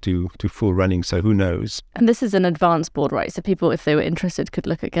me back to full running. So who knows? And this is an advanced board, right? So people, if they were interested, could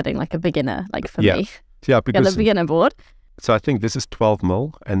look at getting like a beginner, like for me. Yeah, because the beginner board. So I think this is 12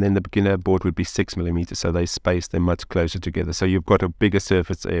 mil, and then the beginner board would be 6 millimeters. So they're much closer together. So you've got a bigger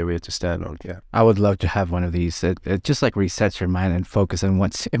surface area to stand on. Yeah, I would love to have one of these. It just like resets your mind and focus on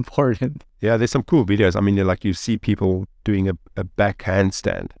what's important. Yeah, there's some cool videos. I mean, you see people doing a back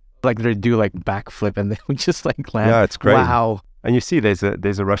handstand. Like they do like backflip, and they would just like land. Yeah, it's crazy. Wow. And you see there's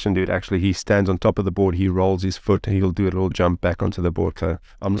a Russian dude, actually, he stands on top of the board, he rolls his foot, and he'll do a little jump back onto the board. So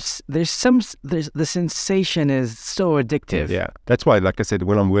the sensation is so addictive. Yeah, that's why, like I said,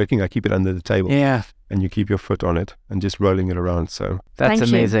 when I'm working, I keep it under the table. Yeah. And you keep your foot on it and just rolling it around. So that's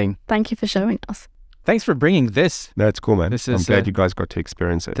amazing. Thank you for showing us. Thanks for bringing this. No, it's cool, man. I'm glad you guys got to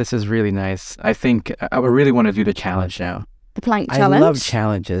experience it. This is really nice. I think I really want to do the challenge now. The plank challenge? I love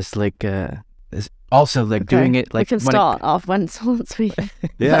challenges. Like, also like doing it like... We can start off once we post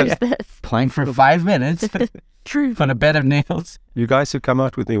this. Plank for 5 minutes. True. On a bed of nails. You guys should come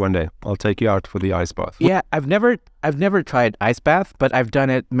out with me one day. I'll take you out for the ice bath. Yeah, I've never tried ice bath, but I've done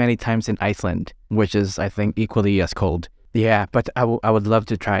it many times in Iceland, which is, I think, equally as cold. Yeah, but I would love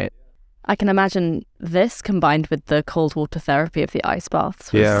to try it. I can imagine this combined with the cold water therapy of the ice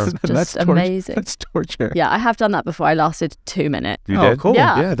baths was just amazing. That's torture. Yeah, I have done that before. I lasted 2 minutes. You did? Cool.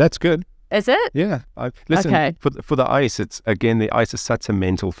 Yeah, that's good. Is it? Yeah. Listen, okay. For the ice, the ice is such a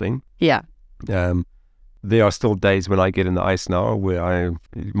mental thing. Yeah. There are still days when I get in the ice now where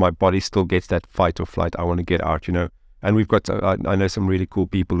my body still gets that fight or flight. I want to get out, you know. And we've got, I know some really cool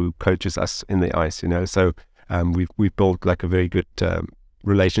people who coaches us in the ice, you know. So we've built like a very good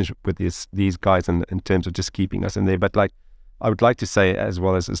relationship with these guys in terms of just keeping us in there. But like I would like to say as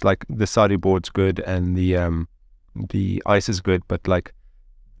well as it's like the Sadhu Board's good and the ice is good, but like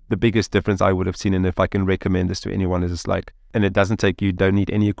the biggest difference I would have seen, and if I can recommend this to anyone, is like, and it doesn't take you don't need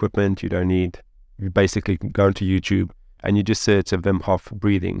any equipment, you basically go into YouTube and you just search a Wim Hof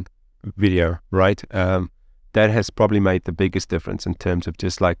breathing video, right? That has probably made the biggest difference in terms of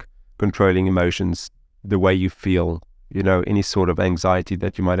just like controlling emotions, the way you feel, you know, any sort of anxiety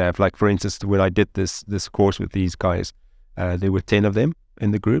that you might have. Like for instance, when I did this course with these guys, there were 10 of them,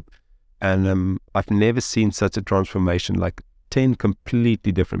 in the group. And I've never seen such a transformation, like 10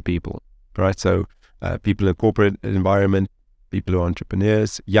 completely different people, right? So people in a corporate environment, people who are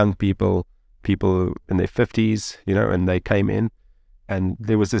entrepreneurs, young people, people in their 50s, and they came in. And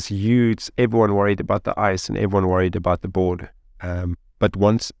there was this huge, everyone worried about the ice and everyone worried about the board. But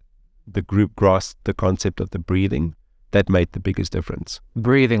once the group grasped the concept of the breathing, that made the biggest difference.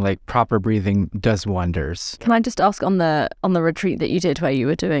 Breathing, like proper breathing, does wonders. Can I just ask on the retreat that you did where you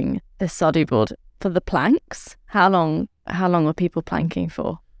were doing this Sadhu board, for the planks, how long were people planking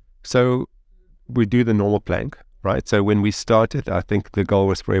for? So we do the normal plank, right? So when we started, I think the goal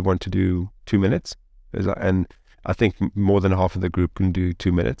was for everyone to do 2 minutes. And I think more than half of the group can do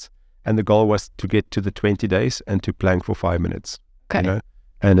 2 minutes. And the goal was to get to the 20 days and to plank for 5 minutes. Okay.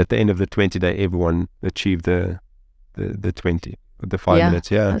 And at the end of the 20 day, everyone achieved the 5 minutes.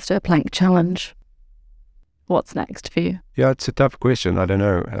 Yeah. Let's do a plank challenge. What's next for you? Yeah, it's a tough question. I don't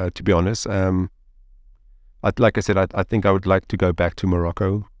know, to be honest. Like I said, I think I would like to go back to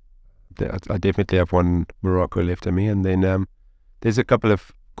Morocco. I definitely have one Morocco left in me. And then there's a couple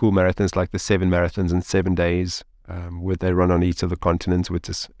of cool marathons, like the 7 marathons in 7 days, where they run on each of the continents, which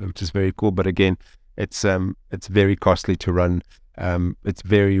is very cool. But again, it's very costly to run. It's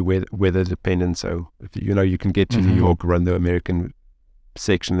very weather dependent. So you can get to New York, run the American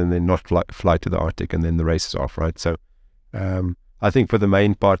section, and then not fly to the Arctic, and then the race is off, right? So I think for the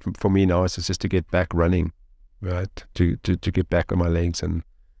main part for me now is just to get back running, right? To get back on my legs and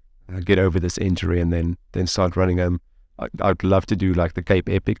get over this injury, and then start running. I'd love to do like the Cape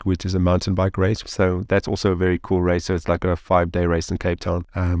Epic, which is a mountain bike race. So that's also a very cool race. So it's like a 5-day race in Cape Town,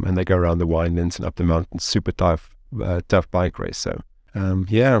 and they go around the winelands and up the mountains. Super tough bike race. So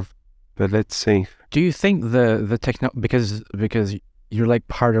but let's see. Do you think the because you're like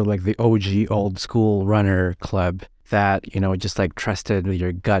part of like the OG old school runner club that just like trusted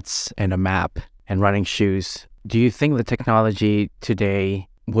your guts and a map and running shoes? Do you think the technology today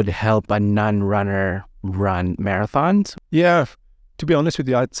would help a non-runner run marathons? Yeah, to be honest with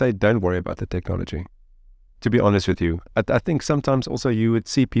you, I'd say don't worry about the technology. To be honest with you, I think sometimes also you would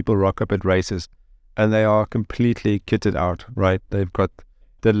see people rock up at races and they are completely kitted out, right? They've got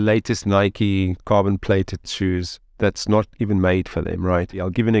the latest Nike carbon plated shoes that's not even made for them, right?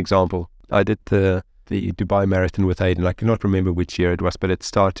 I'll give you an example. I did the Dubai Marathon with Hayden. I cannot remember which year it was, but it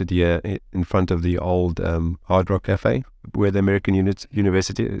started here in front of the old Hard Rock Cafe, where the American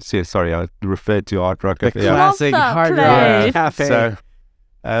University. Sorry, I referred to Hard Rock Cafe. The classic Hard Rock Cafe. So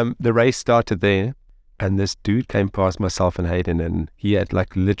the race started there, and this dude came past myself and Hayden, and he had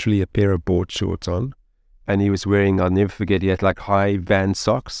like literally a pair of board shorts on, and he was wearing, I'll never forget, he had like high Van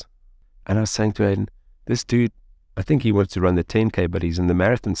socks. And I was saying to Hayden, this dude, I think he wants to run the 10K, but he's in the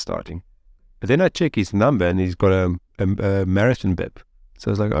marathon starting. But then I check his number and he's got a marathon bib. So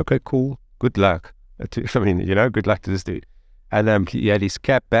I was like, okay, cool. Good luck. Good luck to this dude. And he had his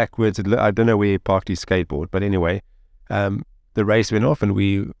cap backwards. I don't know where he parked his skateboard. But anyway, the race went off and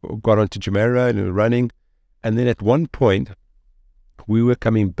we got onto Jumeirah and we were running. And then at one point, we were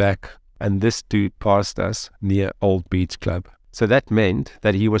coming back and this dude passed us near Old Beach Club. So that meant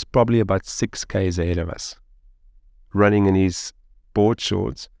that he was probably about 6 Ks ahead of us, running in his board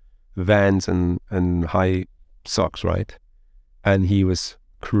shorts, Vans and high socks, right? And he was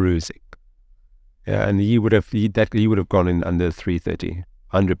cruising. Yeah, and he would have gone in under 3:30,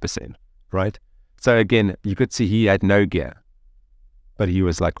 100%, right? So again, you could see he had no gear, but he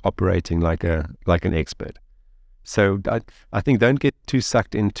was like operating like an expert. So I think don't get too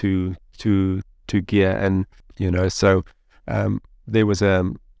sucked into gear, and so there was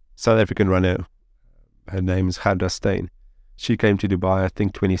a South African runner, her name is Hadda Steyn. She came to Dubai, I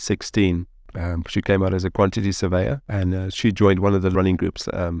think 2016. She came out as a quantity surveyor, and she joined one of the running groups.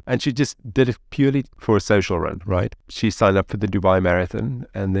 And she just did it purely for a social run, right? She signed up for the Dubai Marathon,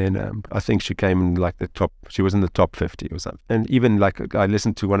 and then I think she came in like she was in the top 50 or something. And even like I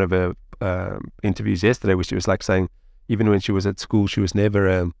listened to one of her interviews yesterday where she was like saying, even when she was at school, she was never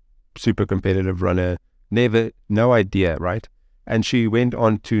a super competitive runner, no idea, right? And she went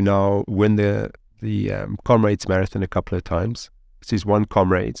on to now win the Comrades marathon a couple of times. She's won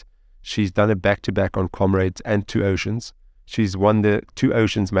Comrades. She's done a back-to-back on Comrades and 2 Oceans. She's won the 2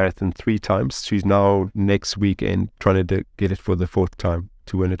 Oceans marathon 3 times. She's now next weekend trying to get it for the 4th time,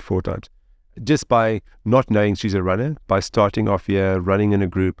 to win it 4 times. Just by not knowing she's a runner, by starting off here, running in a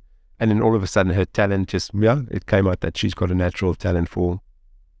group, and then all of a sudden her talent it came out that she's got a natural talent for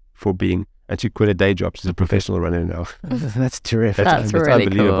being, and she quit a day job. She's a professional runner now. That's terrific. That's really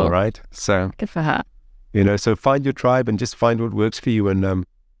unbelievable, cool. Right? So good for her. So find your tribe and just find what works for you, and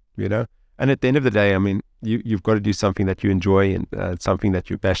and at the end of the day, I mean, you've got to do something that you enjoy and something that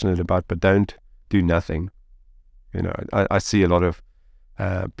you're passionate about, but don't do nothing. You know, I see a lot of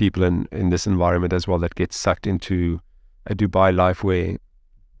people in this environment as well that get sucked into a Dubai life where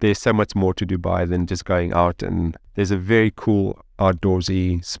there's so much more to Dubai than just going out, and there's a very cool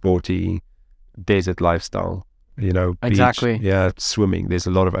outdoorsy, sporty desert lifestyle. You know, beach, exactly. Yeah, swimming. There's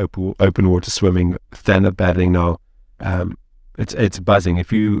a lot of open water swimming, stand-up paddling now. It's buzzing.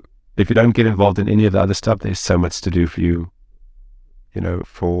 If you don't get involved in any of the other stuff, there's so much to do for you. You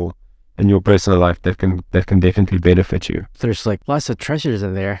know, in your personal life that can definitely benefit you. There's like lots of treasures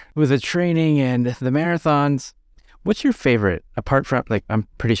in there with the training and the marathons. What's your favorite, apart from, like, I'm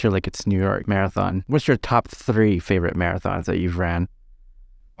pretty sure like it's New York Marathon. What's your top 3 favorite marathons that you've ran?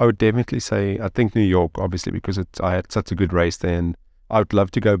 I would definitely say, I think New York, obviously, because I had such a good race there, and I would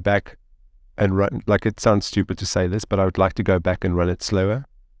love to go back and run, like, it sounds stupid to say this, but I would like to go back and run it slower,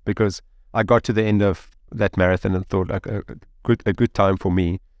 because I got to the end of that marathon and thought, like, a good time for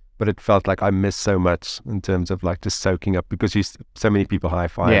me, but it felt like I missed so much in terms of, like, just soaking up, because so many people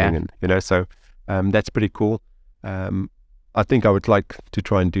high-fiving, and, you know, so that's pretty cool. I think I would like to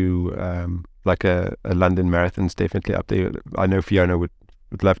try and do like a London marathon's definitely up there. I know Fiona would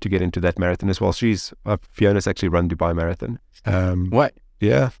love to get into that marathon as well. Fiona's actually run Dubai Marathon. What?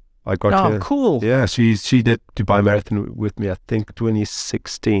 Yeah, I got her. Cool. Yeah, she did Dubai Marathon with me, I think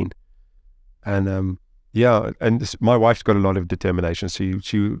 2016. And yeah, and my wife's got a lot of determination.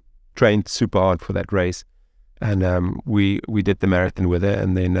 She trained super hard for that race, and we did the marathon with her,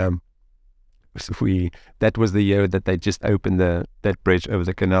 and then that was the year that they just opened that bridge over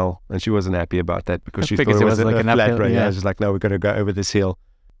the canal, and she wasn't happy about that because she thought it was like a flat road. Yeah, she's like, no, we're going to go over this hill.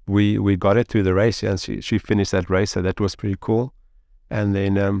 We got it through the race, and she finished that race, so that was pretty cool. And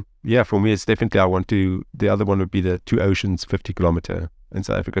then yeah, for me, it's definitely the other one would be the Two Oceans 50 kilometer in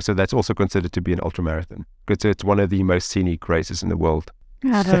South Africa. So that's also considered to be an ultra marathon because it's one of the most scenic races in the world.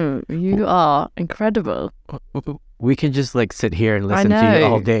 Adam, you are incredible. We can just like sit here and listen to you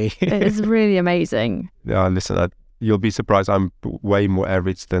all day. It is really amazing. Yeah, listen, you'll be surprised. I'm way more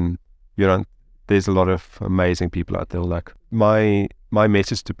average than, you know, there's a lot of amazing people out there. Like my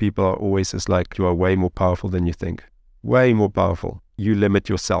message to people are always is like, you are way more powerful than you think. Way more powerful. You limit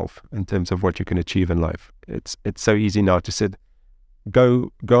yourself in terms of what you can achieve in life. It's so easy now to sit,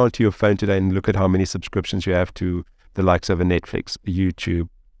 go onto your phone today and look at how many subscriptions you have to the likes of a Netflix, YouTube,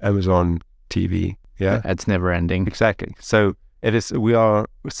 Amazon TV. Yeah, it's never ending. Exactly. So we are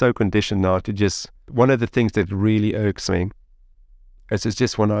so conditioned now to just, one of the things that really irks me is it's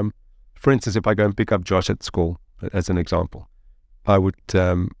just when for instance, if I go and pick up Josh at school, as an example, I would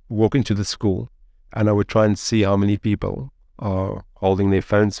walk into the school and I would try and see how many people are holding their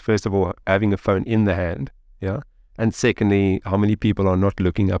phones. First of all, having a phone in the hand. Yeah. And secondly, how many people are not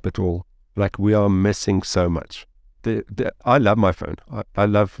looking up at all. Like we are missing so much. I love my phone. I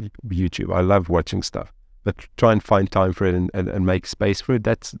love YouTube. I love watching stuff. But try and find time for it and make space for it.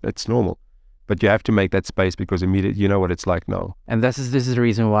 That's normal. But you have to make that space because immediately you know what it's like now. And this is the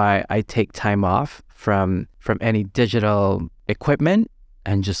reason why I take time off from any digital equipment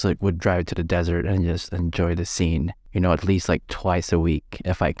and just like would drive to the desert and just enjoy the scene. You know, at least like twice a week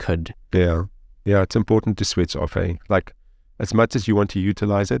if I could. Yeah. Yeah, it's important to switch off. Like as much as you want to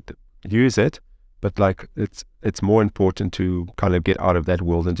utilize it, use it. But like it's more important to kind of get out of that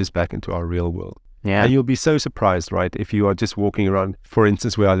world and just back into our real world. Yeah. And you'll be so surprised, right? If you are just walking around, for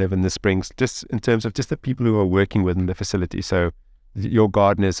instance, where I live in the Springs, just in terms of just the people who are working within the facility. So your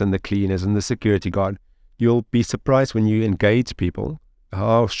gardeners and the cleaners and the security guard, you'll be surprised when you engage people,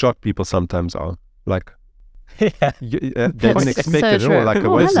 how shocked people sometimes are. Like, they didn't expect it at all. Like,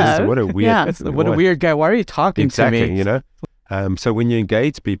 what a weird, what a weird guy. Why are you talking to me? Exactly, you know? So when you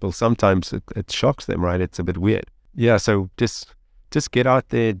engage people, sometimes it shocks them, right? It's a bit weird. Yeah, so just get out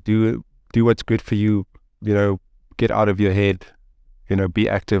there, do what's good for you, you know, get out of your head, you know, be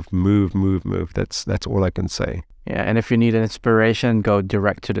active, move. That's all I can say. Yeah, and if you need an inspiration, go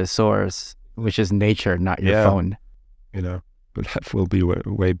direct to the source, which is nature, not your phone. You know, life will be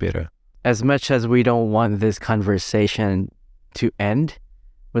way better. As much as we don't want this conversation to end,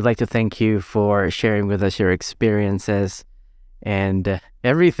 we'd like to thank you for sharing with us your experiences and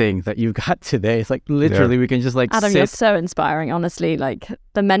everything that you got today. It's like literally we can just like Adam, you're so inspiring, honestly. Like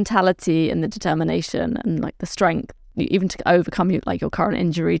the mentality and the determination and like the strength, even to overcome your current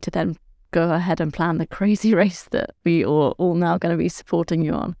injury, to then go ahead and plan the crazy race that we all now going to be supporting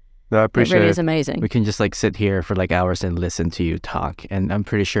you on. No, I appreciate it. Really is amazing. We can just like sit here for like hours and listen to you talk, and I'm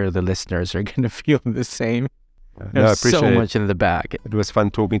pretty sure the listeners are going to feel the same. No, I appreciate so much in the back. It was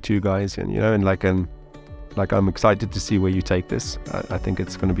fun talking to you guys, and you know, and like Like, I'm excited to see where you take this. I think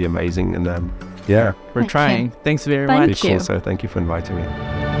it's going to be amazing. And yeah, we're trying. Thanks very Thank much. you. Cool. So thank you for inviting me.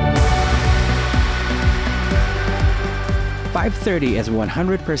 530 is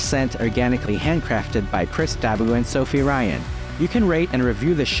 100% organically handcrafted by Chris Dabu and Sophie Ryan. You can rate and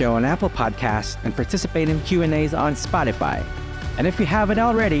review the show on Apple Podcasts and participate in Q&As on Spotify. And if you haven't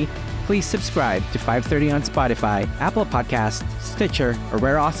already, please subscribe to 530 on Spotify, Apple Podcasts, Stitcher, or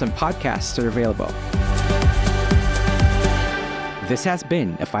where awesome podcasts are available. This has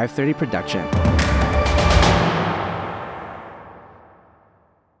been a 530 production.